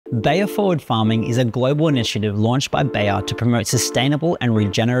Bayer Forward Farming is a global initiative launched by Bayer to promote sustainable and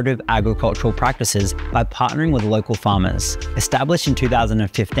regenerative agricultural practices by partnering with local farmers. Established in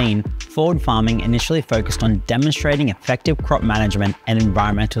 2015, Forward Farming initially focused on demonstrating effective crop management and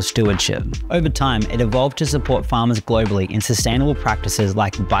environmental stewardship. Over time, it evolved to support farmers globally in sustainable practices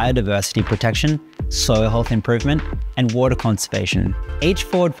like biodiversity protection, soil health improvement, and water conservation. Each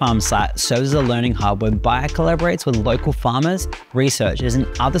Forward Farm site serves as a learning hub where Bayer collaborates with local farmers, researchers, and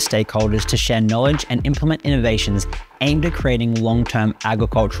other stakeholders to share knowledge and implement innovations aimed at creating long-term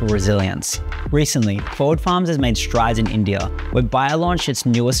agricultural resilience. Recently, Forward Farms has made strides in India, where Bayer launched its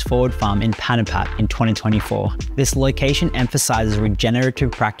newest Forward Farm in Panipat in 2024. This location emphasizes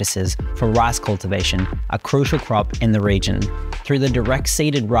regenerative practices for rice cultivation, a crucial crop in the region. Through the Direct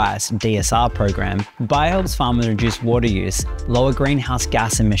Seeded Rice (DSR) program, Bayer helps farmers reduce water use, lower greenhouse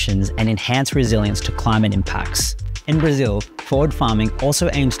gas emissions, and enhance resilience to climate impacts. In Brazil, Forward Farming also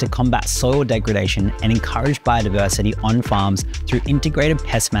aims to combat soil degradation and encourage biodiversity on farms through integrated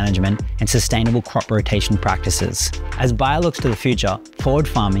pest management and sustainable crop rotation practices. As Bayer looks to the future, Forward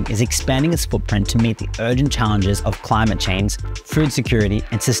Farming is expanding its footprint to meet the urgent challenges of climate change, food security,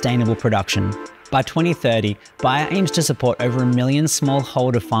 and sustainable production. By 2030, Bayer aims to support over 1 million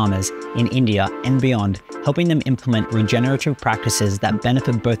smallholder farmers in India and beyond, helping them implement regenerative practices that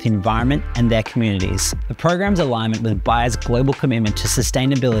benefit both the environment and their communities. The program's alignment with Bayer's global commitment to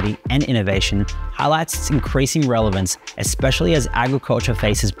sustainability and innovation highlights its increasing relevance, especially as agriculture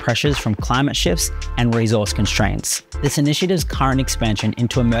faces pressures from climate shifts and resource constraints. This initiative's current expansion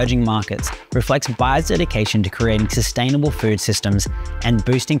into emerging markets reflects Bayer's dedication to creating sustainable food systems and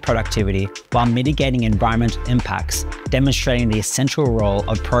boosting productivity while mitigating environmental impacts, demonstrating the essential role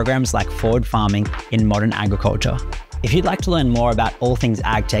of programs like Forward Farming in modern agriculture. If you'd like to learn more about all things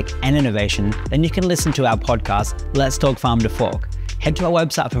agtech and innovation, then you can listen to our podcast, Let's Talk Farm to Fork. Head to our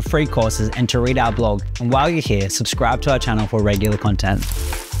website for free courses and to read our blog. And while you're here, subscribe to our channel for regular content.